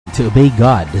to obey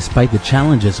God despite the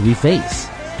challenges we face?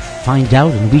 Find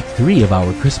out in week 3 of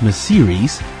our Christmas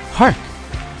series, Hark!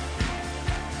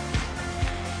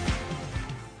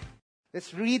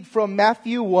 Let's read from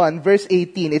Matthew 1, verse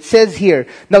 18. It says here,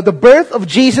 "Now the birth of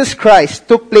Jesus Christ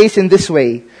took place in this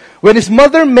way. When his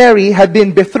mother Mary had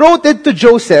been betrothed to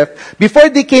Joseph, before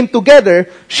they came together,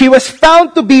 she was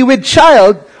found to be with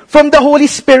child from the Holy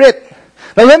Spirit."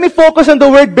 Now let me focus on the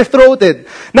word betrothed.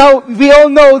 Now, we all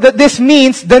know that this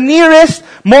means the nearest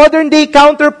modern day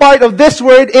counterpart of this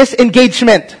word is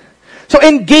engagement. So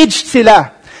engaged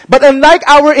sila. But unlike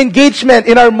our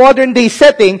engagement in our modern day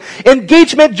setting,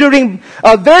 engagement during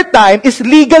their time is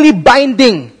legally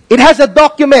binding. It has a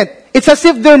document. It's as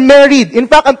if they're married.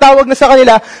 In fact, ang tawag na sa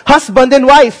kanila, husband and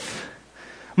wife.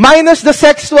 Minus the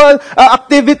sexual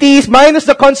activities, minus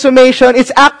the consummation,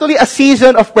 it's actually a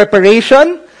season of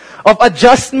preparation, of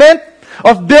adjustment,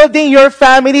 of building your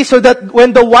family so that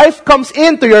when the wife comes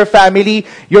into your family,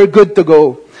 you're good to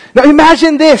go. Now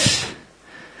imagine this.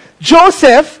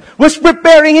 Joseph was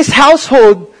preparing his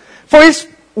household for his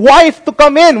wife to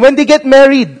come in when they get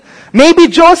married. Maybe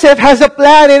Joseph has a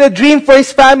plan and a dream for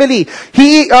his family.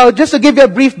 Just to give you a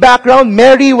brief background,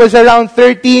 Mary was around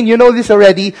 13. You know this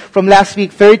already from last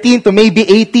week. 13 to maybe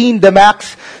 18, the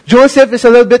max. Joseph is a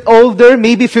little bit older,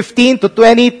 maybe 15 to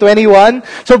 20, 21.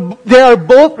 So they are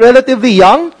both relatively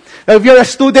young. Now, if you're a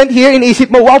student here, iniisip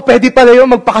mo, wow, pwede pala yun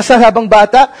magpakasal habang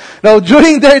bata. Now,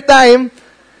 during their time,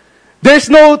 there's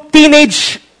no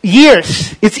teenage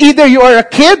years. It's either you are a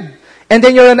kid and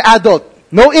then you're an adult.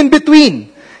 No in between.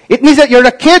 It means that you're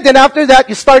a kid and after that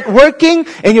you start working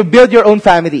and you build your own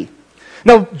family.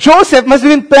 Now, Joseph must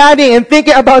have been planning and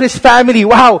thinking about his family.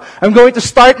 Wow, I'm going to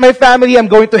start my family. I'm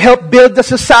going to help build the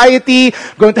society.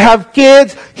 I'm going to have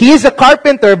kids. He is a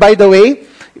carpenter, by the way,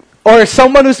 or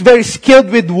someone who's very skilled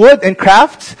with wood and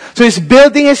crafts. So he's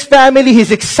building his family.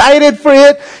 He's excited for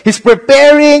it. He's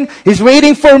preparing. He's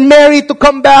waiting for Mary to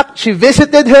come back. She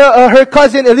visited her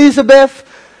cousin Elizabeth.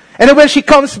 And then when she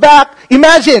comes back,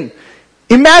 imagine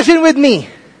with me,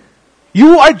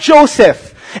 you are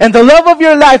Joseph, and the love of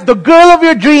your life, the girl of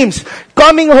your dreams,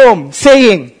 coming home,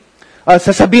 saying,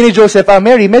 sasabihin ni Joseph,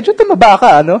 Mary, medyo tumaba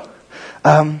ka, ano?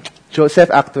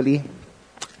 Joseph, actually,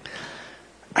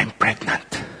 I'm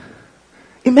pregnant.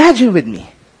 Imagine with me,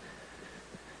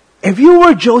 if you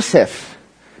were Joseph,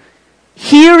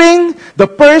 hearing the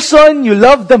person you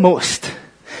love the most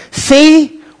say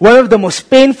one of the most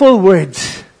painful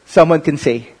words someone can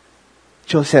say,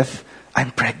 Joseph,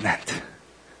 I'm pregnant.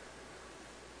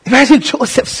 Imagine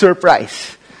Joseph's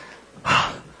surprise.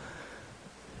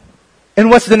 And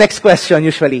what's the next question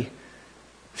usually?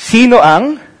 Sino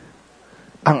ang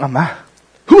ama?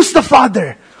 Who's the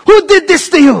father? Who did this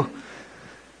to you?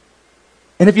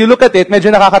 And if you look at it,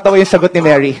 medyo nakakatawa yung sagot ni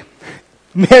Mary.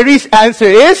 Mary's answer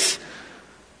is,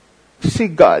 see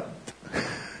God.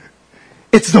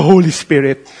 It's the Holy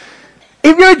Spirit.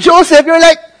 If you're Joseph, you're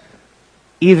like,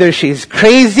 either she's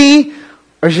crazy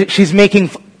or she's making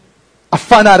a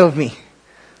fun out of me.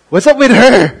 What's up with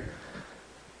her?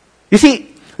 You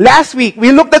see, last week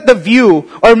we looked at the view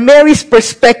or Mary's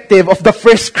perspective of the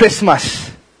first Christmas.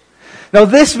 Now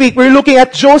this week we're looking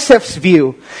at Joseph's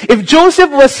view. If Joseph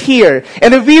was here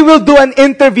and if we will do an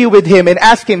interview with him and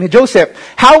ask him, Joseph,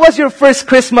 how was your first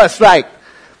Christmas like?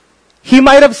 He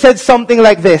might have said something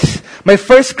like this, my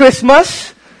first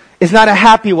Christmas is not a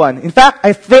happy one. In fact,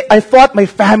 I thought my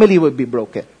family would be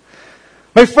broken.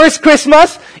 My first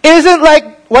Christmas isn't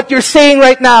like what you're saying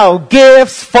right now.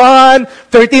 Gifts, fun,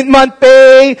 13th month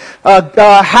pay,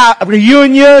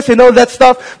 reunions and all that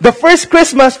stuff. The first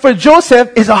Christmas for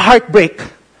Joseph is a heartbreak,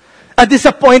 a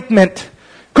disappointment,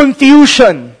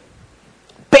 confusion,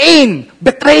 pain,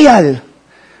 betrayal.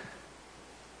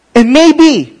 And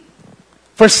maybe,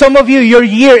 for some of you, your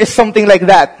year is something like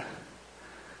that.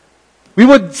 We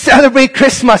would celebrate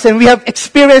Christmas and we have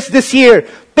experienced this year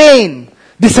pain,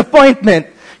 disappointment,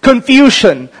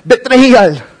 confusion,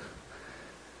 betrayal.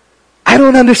 I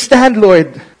don't understand,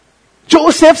 Lord.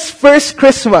 Joseph's first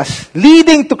Christmas,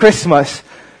 leading to Christmas,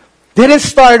 didn't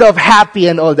start off happy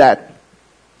and all that.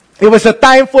 It was a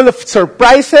time full of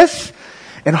surprises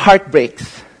and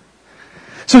heartbreaks.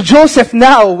 So Joseph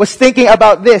now was thinking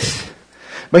about this.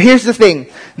 But here's the thing.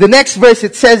 The next verse,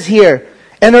 it says here,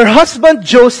 and her husband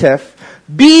Joseph,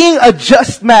 being a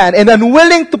just man and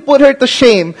unwilling to put her to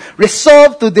shame,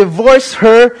 resolved to divorce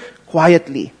her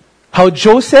quietly. How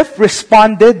Joseph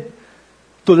responded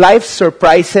to life's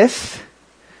surprises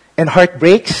and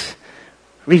heartbreaks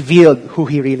revealed who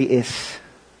he really is.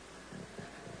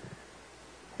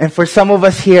 And for some of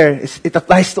us here, it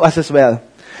applies to us as well.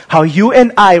 How you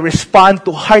and I respond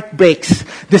to heartbreaks,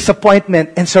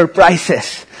 disappointment, and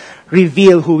surprises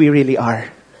reveal who we really are.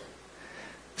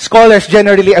 Scholars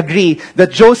generally agree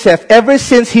that Joseph, ever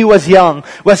since he was young,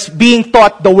 was being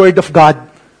taught the Word of God.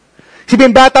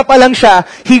 Sibing bata pa lang siya,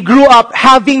 he grew up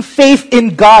having faith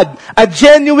in God, a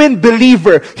genuine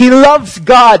believer. He loves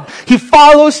God. He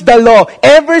follows the law.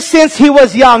 Ever since he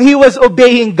was young, he was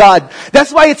obeying God.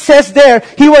 That's why it says there,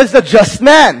 he was a just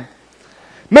man.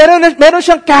 Meron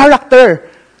siyang character.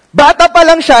 Bata pa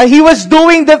lang siya, he was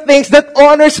doing the things that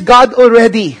honors God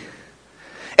already.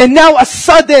 And now a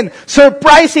sudden,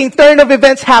 surprising turn of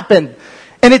events happened.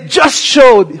 And it just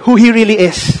showed who he really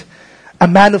is. A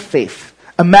man of faith.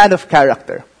 A man of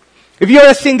character. If you're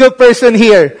a single person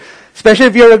here, especially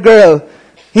if you're a girl,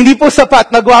 hindi po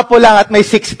sapat na gwapo lang at may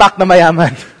six-pack na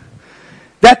mayaman.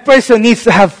 That person needs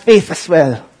to have faith as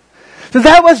well. So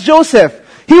that was Joseph.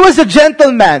 He was a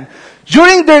gentleman.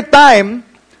 During their time,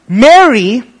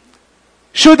 Mary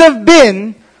should have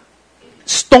been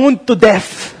stoned to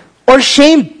death. Or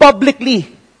shamed publicly.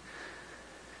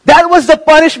 That was the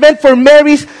punishment for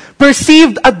Mary's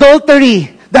perceived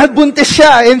adultery. Dahil buntis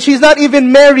siya and she's not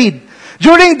even married.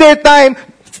 During their time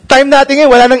natin ngayon,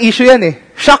 wala nang issue yan eh.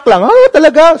 Shock lang. Oh,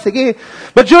 talaga? Sige.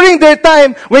 But during their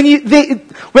time,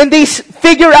 when they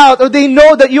figure out or they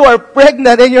know that you are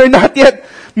pregnant and you're not yet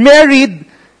married,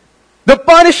 the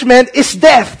punishment is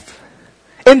death.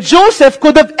 And Joseph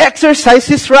could have exercised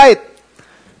his right.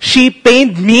 She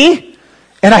pained me,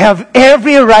 and I have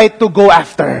every right to go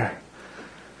after her.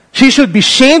 She should be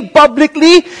shamed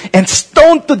publicly and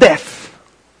stoned to death.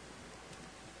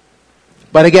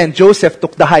 But again, Joseph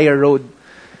took the higher road.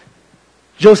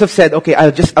 Joseph said, okay,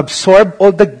 I'll just absorb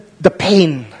all the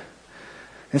pain.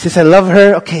 And since I love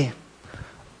her, okay,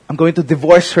 I'm going to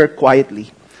divorce her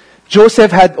quietly.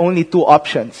 Joseph had only two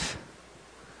options.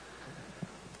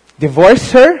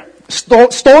 Divorce her,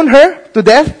 stone her to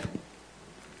death,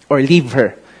 or leave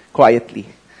her quietly.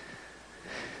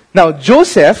 Now,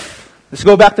 Joseph, let's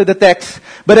go back to the text.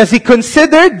 But as he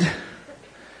considered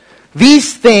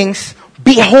these things,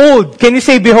 behold, can you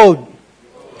say behold?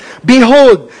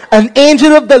 Behold, an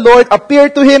angel of the Lord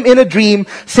appeared to him in a dream,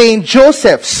 saying,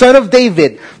 Joseph, son of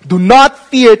David, do not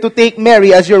fear to take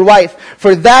Mary as your wife,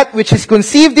 for that which is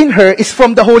conceived in her is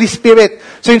from the Holy Spirit.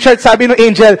 So in short, sabi ng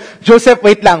angel, Joseph,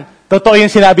 wait lang, totoo yung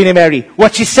sinabi ni Mary.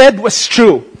 What she said was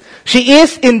true. She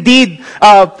is indeed,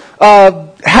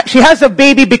 she has a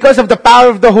baby because of the power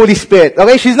of the Holy Spirit.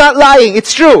 Okay, she's not lying.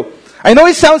 It's true. I know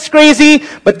it sounds crazy,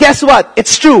 but guess what?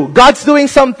 It's true. God's doing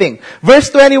something.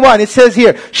 Verse 21, it says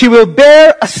here, she will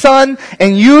bear a son,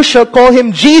 and you shall call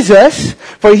him Jesus,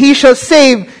 for he shall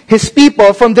save his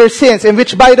people from their sins. And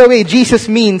which, by the way, Jesus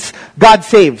means God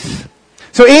saves.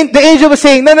 So the angel was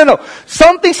saying, no.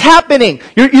 Something's happening.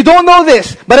 You don't know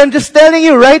this, but I'm just telling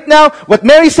you right now, what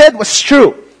Mary said was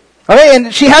true. Okay,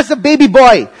 and she has a baby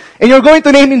boy, and you're going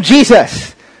to name him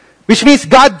Jesus, which means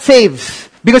God saves,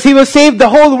 because he will save the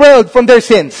whole world from their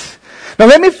sins. Now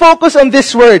let me focus on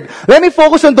this word. Let me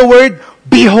focus on the word,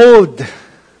 behold.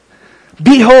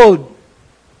 Behold.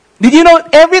 Did you know,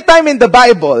 every time in the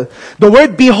Bible, the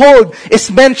word behold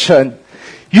is mentioned,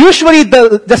 usually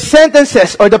the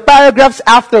sentences or the paragraphs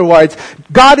afterwards,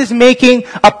 God is making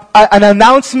an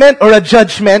announcement or a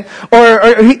judgment,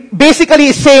 or he basically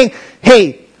is saying,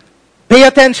 hey, pay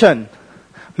attention.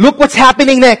 Look what's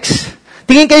happening next.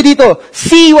 Tingin kayo dito.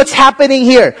 See what's happening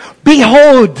here.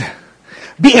 Behold.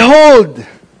 Behold.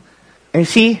 And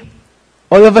see,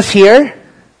 all of us here,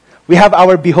 we have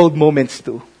our behold moments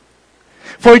too.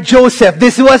 For Joseph,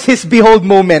 this was his behold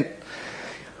moment.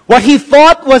 What he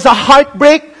thought was a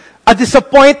heartbreak, a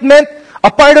disappointment,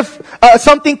 a part of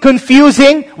something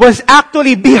confusing was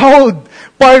actually, behold,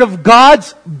 part of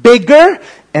God's bigger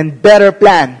and better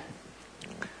plan.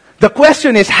 The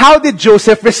question is, how did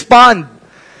Joseph respond?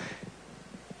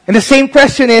 And the same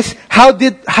question is, how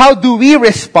do we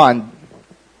respond?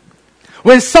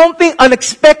 When something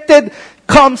unexpected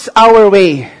comes our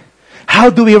way, how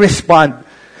do we respond?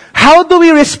 How do we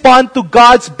respond to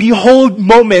God's behold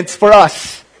moments for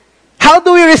us? How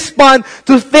do we respond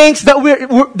to things that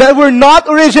were not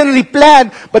originally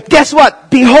planned, but guess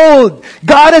what? Behold,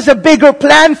 God has a bigger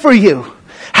plan for you.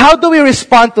 How do we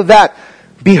respond to that?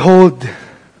 Behold.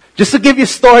 Just to give you a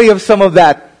story of some of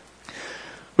that.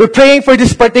 We're praying for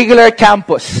this particular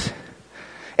campus.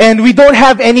 And we don't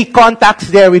have any contacts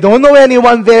there. We don't know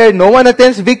anyone there. No one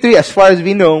attends Victory as far as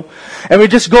we know. And we're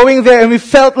just going there, and we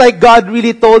felt like God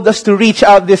really told us to reach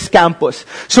out this campus.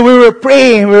 So we were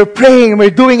praying, we're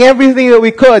doing everything that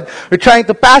we could. We're trying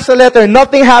to pass a letter,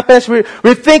 nothing happens. We're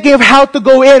thinking of how to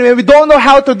go in, and we don't know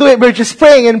how to do it. We're just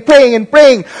praying and praying and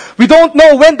praying. We don't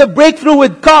know when the breakthrough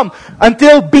would come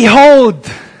until behold,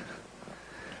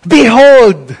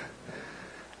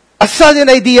 a sudden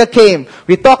idea came.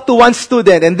 We talked to one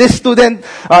student, and this student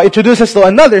introduced us to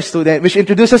another student, which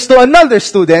introduced us to another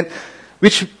student,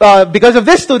 which, because of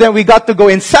this student, we got to go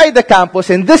inside the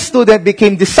campus, and this student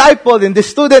became discipled, and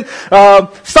this student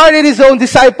started his own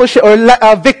discipleship or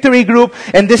victory group,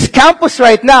 and this campus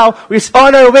right now is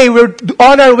on our way. We're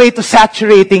on our way to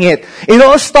saturating it. It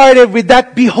all started with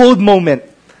that behold moment.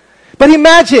 But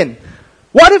imagine,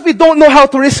 what if we don't know how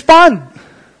to respond?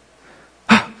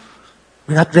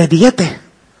 We're not ready yet.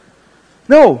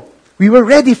 No, we were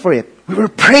ready for it. We were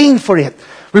praying for it.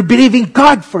 We're believing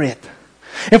God for it.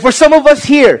 And for some of us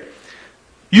here,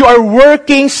 you are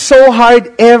working so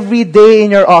hard every day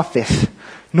in your office.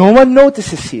 No one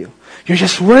notices you. You're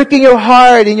just working your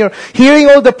hard, and you're hearing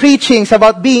all the preachings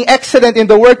about being excellent in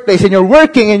the workplace, and you're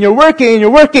working and you're working and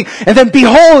you're working, and then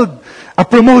behold, a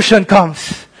promotion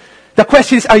comes. The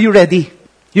question is, are you ready?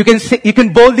 You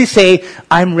can boldly say,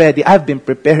 I'm ready. I've been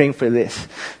preparing for this.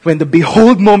 When the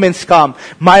behold moments come,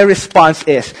 my response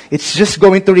is, it's just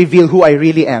going to reveal who I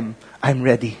really am. I'm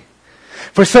ready.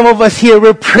 For some of us here,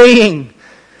 we're praying.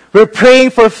 We're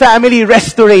praying for family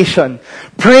restoration.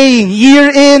 Praying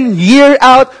year in, year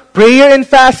out, prayer and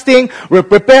fasting. We're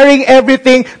preparing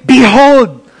everything.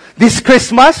 Behold, this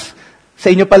Christmas, sa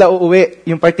inyo pala uuwi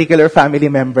yung particular family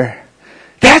member.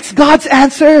 That's God's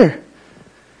answer.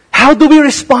 How do we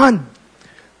respond?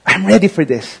 I'm ready for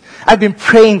this. I've been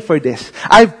praying for this.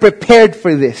 I've prepared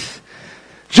for this.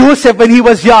 Joseph, when he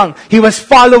was young, he was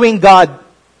following God.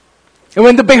 And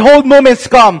when the behold moments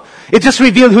come, it just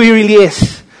revealed who he really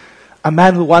is. A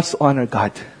man who wants to honor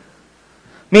God.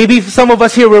 Maybe some of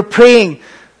us here were praying.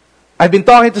 I've been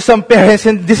talking to some parents,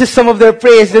 and this is some of their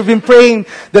prayers. They've been praying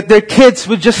that their kids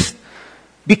would just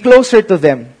be closer to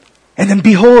them. And then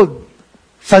behold,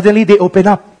 suddenly they open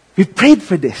up. We've prayed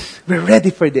for this. We're ready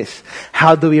for this.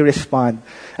 How do we respond?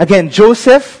 Again,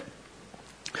 Joseph,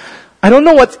 I don't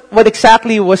know what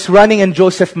exactly was running in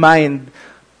Joseph's mind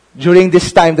during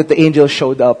this time that the angel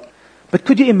showed up. But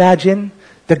could you imagine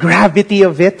the gravity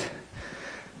of it?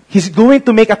 He's going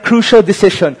to make a crucial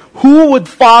decision. Who would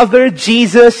father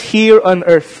Jesus here on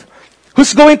earth?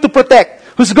 Who's going to protect?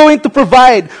 Who's going to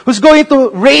provide? Who's going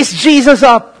to raise Jesus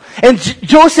up? And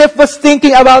Joseph was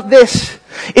thinking about this.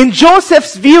 In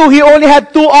Joseph's view, he only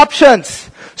had two options.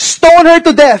 Stone her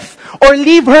to death or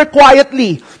leave her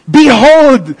quietly.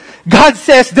 Behold, God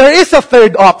says there is a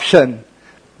third option.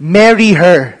 Marry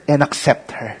her and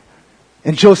accept her.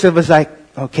 And Joseph was like,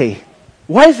 okay,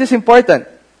 why is this important?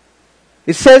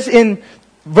 It says in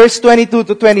verse 22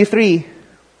 to 23,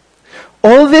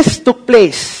 all this took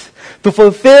place to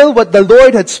fulfill what the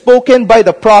Lord had spoken by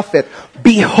the prophet.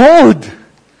 Behold,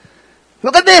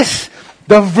 look at this.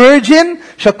 The virgin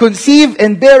shall conceive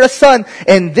and bear a son,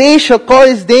 and they shall call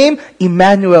his name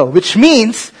Emmanuel, which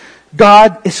means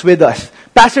God is with us.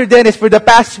 Pastor Dennis, for the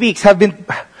past weeks, have been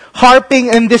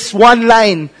harping in this one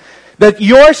line that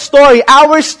your story,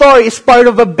 our story, is part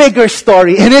of a bigger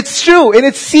story. And it's true, and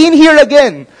it's seen here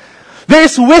again.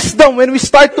 There's wisdom when we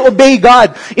start to obey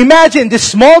God. Imagine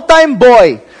this small-time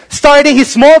boy starting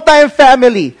his small-time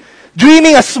family,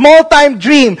 dreaming a small-time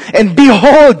dream, and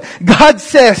behold, God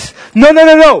says,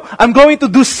 no, I'm going to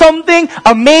do something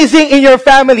amazing in your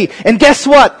family. And guess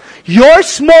what? Your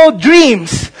small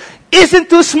dreams isn't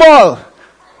too small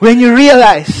when you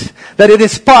realize that it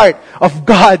is part of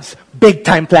God's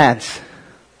big-time plans.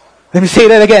 Let me say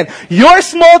that again. Your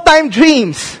small-time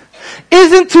dreams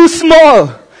isn't too small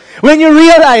when you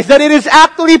realize that it is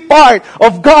actually part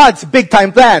of God's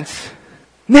big-time plans.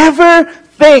 Never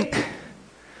think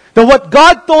that what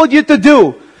God told you to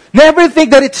do, never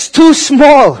think that it's too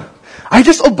small. I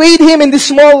just obeyed Him in this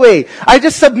small way. I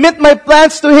just submit my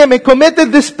plans to Him and committed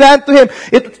this plan to Him.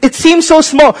 It seems so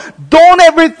small. Don't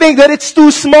ever think that it's too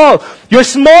small. Your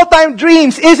small-time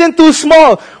dreams isn't too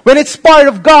small when it's part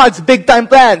of God's big-time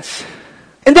plans.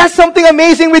 And that's something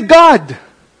amazing with God.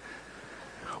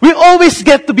 We always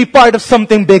get to be part of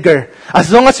something bigger as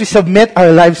long as we submit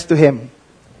our lives to Him.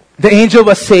 The angel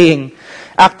was saying,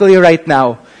 actually right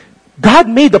now, God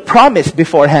made a promise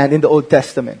beforehand in the Old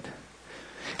Testament.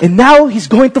 And now He's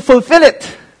going to fulfill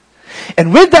it.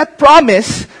 And with that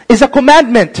promise is a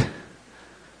commandment,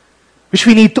 which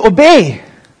we need to obey.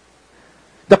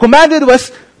 The commandment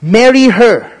was, marry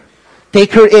her.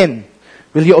 Take her in.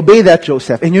 Will you obey that,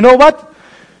 Joseph? And you know what?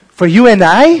 For you and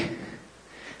I,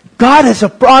 God has a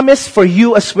promise for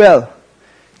you as well.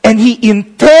 And He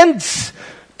intends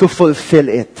to fulfill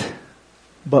it.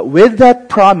 But with that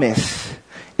promise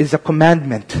is a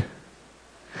commandment.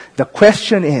 The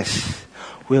question is,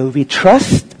 will we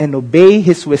trust and obey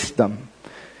His wisdom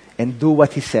and do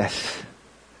what He says?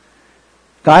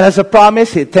 God has a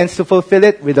promise. He intends to fulfill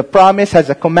it. With a promise, has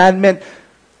a commandment.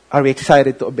 Are we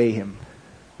excited to obey Him?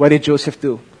 What did Joseph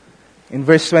do? In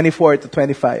verse 24 to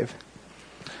 25.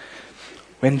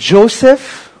 When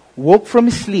Joseph woke from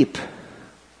his sleep,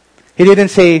 he didn't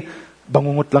say,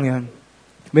 bangungot lang yan.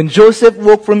 When Joseph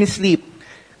woke from his sleep,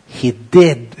 he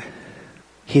did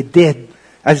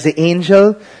as the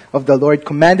angel of the Lord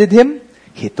commanded him.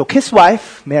 He took his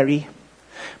wife, Mary,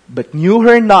 but knew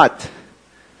her not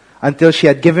until she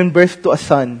had given birth to a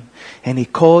son, and he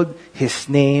called his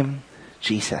name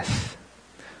Jesus.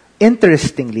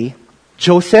 Interestingly,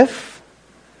 Joseph,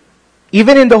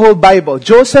 even in the whole Bible,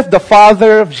 Joseph, the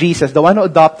father of Jesus, the one who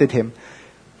adopted him,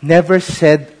 never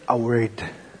said a word.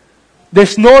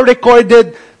 There's no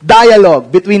recorded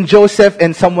dialogue between Joseph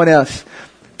and someone else.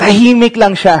 Tahimik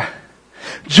lang siya.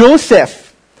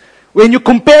 Joseph, when you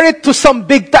compare it to some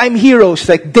big-time heroes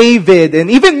like David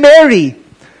and even Mary,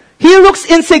 he looks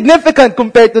insignificant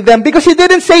compared to them because he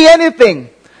didn't say anything.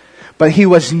 But he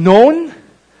was known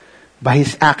by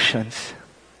his actions.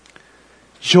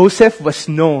 Joseph was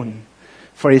known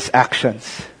for his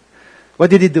actions.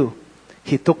 What did he do?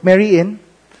 He took Mary in.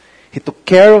 He took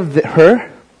care of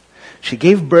her. She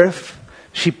gave birth.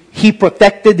 He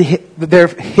protected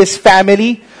his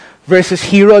family versus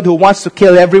Herod, who wants to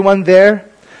kill everyone there.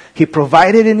 He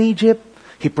provided in Egypt.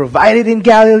 He provided in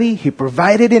Galilee. He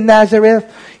provided in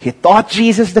Nazareth. He taught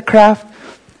Jesus the craft.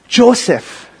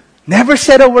 Joseph never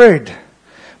said a word,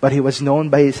 but he was known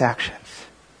by his actions.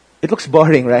 It looks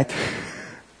boring, right?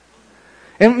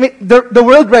 And the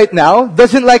world right now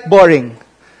doesn't like boring.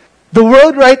 The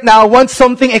world right now wants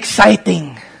something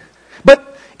exciting.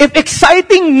 But if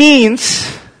exciting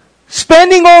means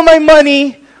spending all my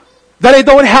money that I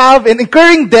don't have and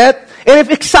incurring debt, and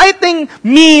if exciting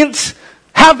means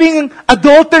having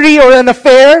adultery or an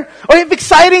affair, or if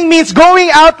exciting means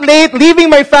going out late, leaving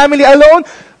my family alone,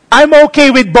 I'm okay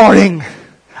with boring.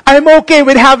 I'm okay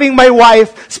with having my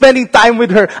wife, spending time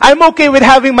with her. I'm okay with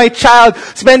having my child,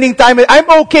 spending time with. I'm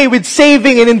okay with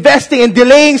saving and investing and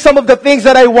delaying some of the things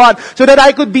that I want so that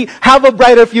I could have a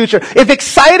brighter future. If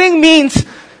exciting means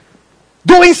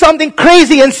doing something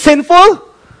crazy and sinful,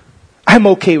 I'm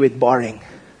okay with boring.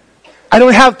 I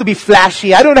don't have to be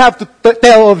flashy. I don't have to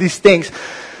tell all these things.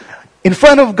 In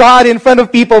front of God, in front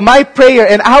of people, my prayer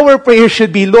and our prayer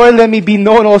should be, Lord, let me be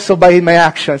known also by my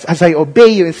actions as I obey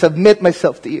you and submit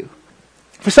myself to you.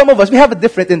 For some of us, we have a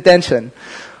different intention.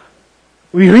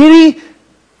 We really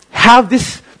have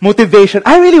this motivation.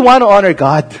 I really want to honor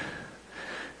God.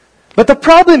 But the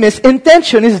problem is,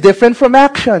 intention is different from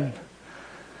action.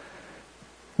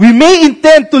 We may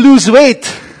intend to lose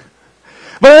weight,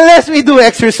 but unless we do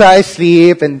exercise,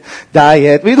 sleep, and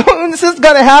diet, it's just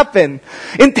gonna happen.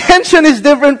 Intention is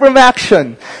different from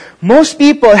action. Most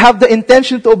people have the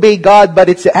intention to obey God, but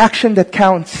it's the action that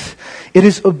counts. It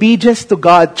is obedience to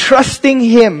God, trusting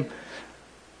Him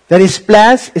that His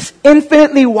plans is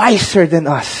infinitely wiser than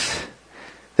us.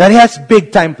 That He has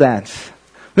big time plans.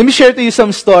 Let me share to you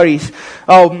some stories.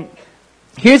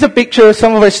 Here's a picture of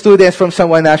some of our students from San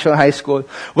Juan National High School.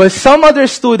 Well, some other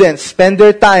students spend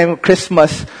their time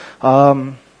Christmas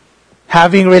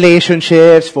having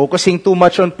relationships, focusing too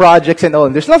much on projects and all.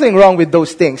 And there's nothing wrong with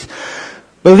those things.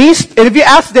 But and if you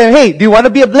ask them, hey, do you want to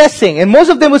be a blessing? And most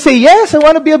of them will say, yes, I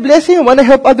want to be a blessing. I want to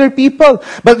help other people.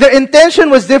 But their intention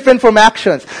was different from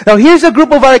actions. Now, here's a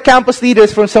group of our campus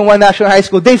leaders from San Juan National High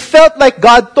School. They felt like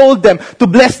God told them to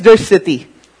bless their city.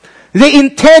 They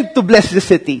intend to bless the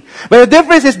city. But the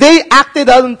difference is they acted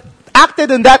on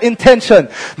that intention.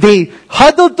 They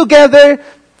huddled together.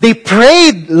 They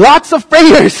prayed lots of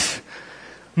prayers.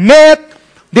 They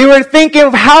were thinking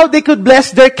of how they could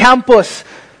bless their campus.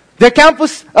 Their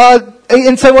campus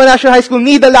in San Juan National High School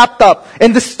need a laptop.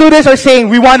 And the students are saying,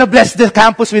 we want to bless the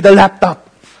campus with a laptop.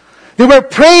 They were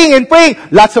praying and praying.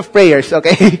 Lots of prayers,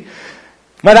 okay?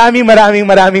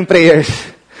 Maraming prayers.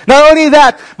 Not only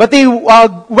that, but they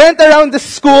went around the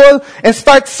school and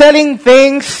start selling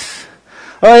things.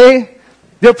 Okay?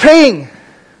 They're praying.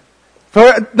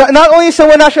 For not only San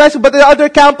Juan National High School, but the other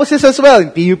campuses as well. In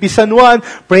PUP San Juan,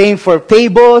 praying for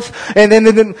tables. And then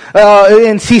in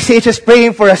CCHS,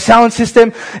 praying for a sound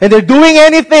system. And they're doing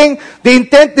anything.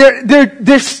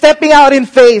 They're stepping out in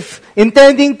faith,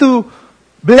 intending to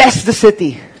bless the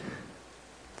city.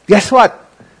 Guess what?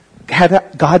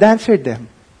 God answered them.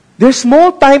 Their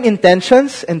small-time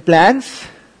intentions and plans,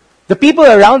 the people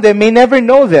around them may never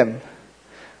know them.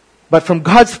 But from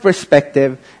God's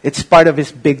perspective, it's part of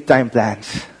His big-time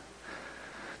plans.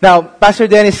 Now, Pastor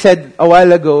Dennis said a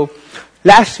while ago,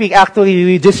 last week actually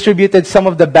we distributed some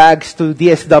of the bags to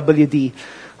DSWD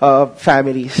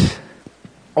families.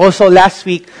 Also last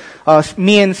week,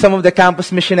 me and some of the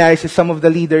campus missionaries and some of the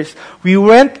leaders, we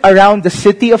went around the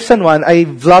city of San Juan. I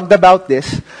vlogged about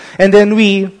this. And then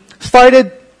we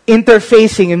started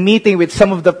interfacing and meeting with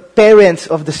some of the parents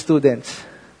of the students.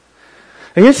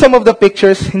 And here's some of the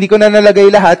pictures. Hindi ko na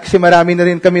nalagay lahat kasi marami na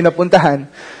rin kami napuntahan.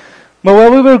 But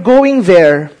while we were going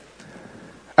there,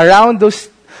 around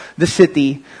the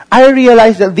city, I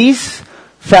realized that this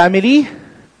family,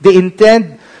 they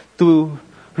intend to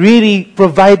really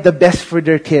provide the best for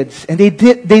their kids. And they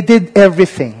did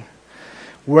everything.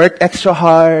 Work extra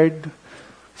hard,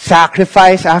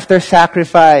 sacrifice after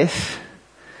sacrifice,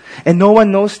 and no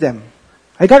one knows them.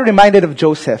 I got reminded of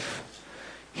Joseph.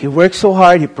 He worked so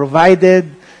hard, he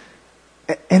provided,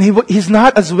 and he's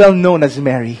not as well known as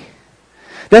Mary.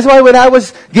 That's why when I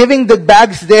was giving the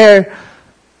bags there,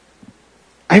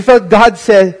 I felt God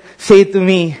say to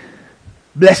me,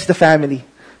 bless the family.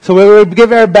 So when we were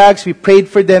giving our bags, we prayed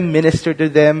for them, ministered to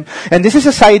them. And this is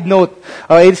a side note.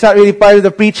 It's not really part of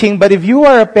the preaching, but if you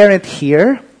are a parent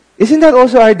here, isn't that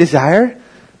also our desire?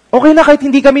 Okay na kahit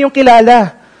hindi kami yung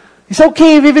kilala. It's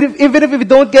okay even if we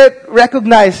don't get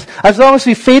recognized. As long as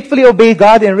we faithfully obey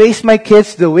God and raise my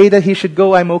kids the way that He should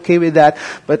go, I'm okay with that.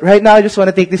 But right now, I just want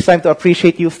to take this time to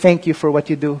appreciate you. Thank you for what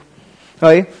you do.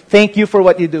 Okay? Thank you for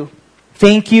what you do.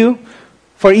 Thank you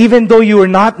for even though you were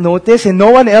not noticed and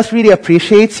no one else really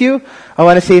appreciates you, I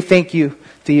want to say thank you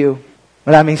to you.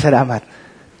 Maraming salamat.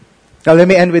 Now let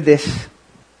me end with this.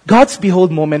 God's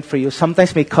behold moment for you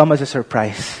sometimes may come as a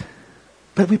surprise.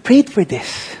 But we prayed for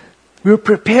this. We were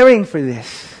preparing for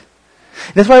this.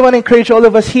 That's why I want to encourage all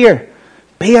of us here.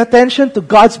 Pay attention to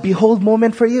God's behold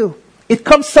moment for you. It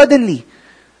comes suddenly.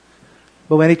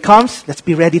 But when it comes, let's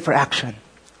be ready for action.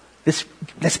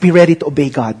 Let's be ready to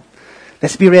obey God.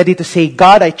 Let's be ready to say,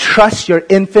 God, I trust your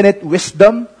infinite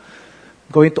wisdom.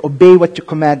 I'm going to obey what you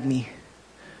command me.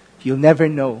 You'll never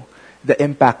know the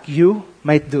impact you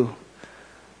might do.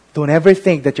 Don't ever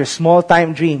think that your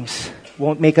small-time dreams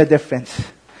won't make a difference.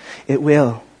 It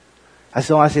will, as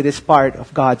long as it is part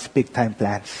of God's big-time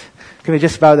plans. Can we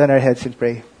just bow down our heads and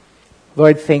pray?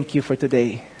 Lord, thank you for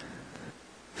today.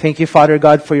 Thank you, Father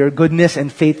God, for your goodness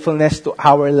and faithfulness to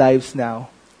our lives now.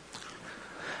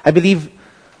 I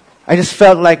just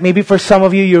felt like maybe for some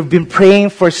of you, you've been praying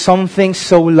for something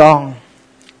so long.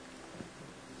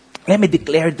 Let me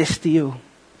declare this to you.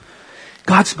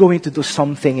 God's going to do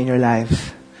something in your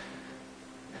lives.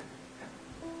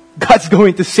 God's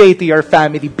going to say to your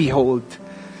family, behold.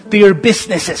 To your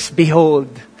businesses, behold.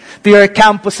 To your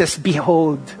campuses,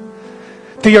 behold.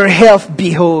 To your health,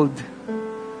 behold.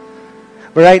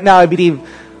 But right now, I believe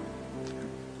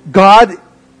God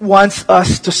wants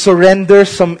us to surrender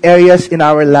some areas in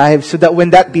our lives so that when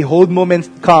that behold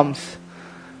moment comes,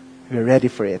 we're ready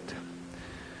for it.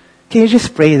 Can you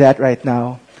just pray that right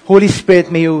now? Holy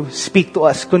Spirit, may you speak to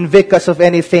us, convict us of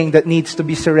anything that needs to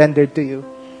be surrendered to you.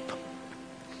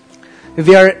 If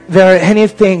there are any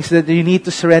things that you need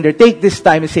to surrender, take this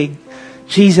time and say,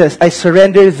 Jesus, I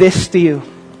surrender this to you.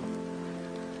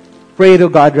 Pray to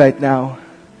God right now.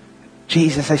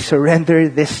 Jesus, I surrender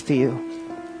this to you.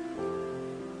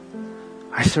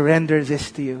 I surrender this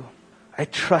to you. I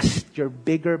trust your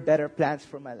bigger, better plans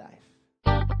for my life.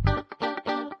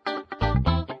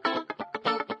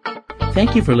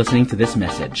 Thank you for listening to this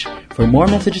message. For more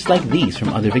messages like these from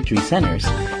other Victory Centers,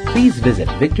 please visit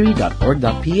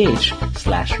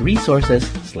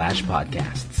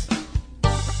victory.org.ph/resources/podcast.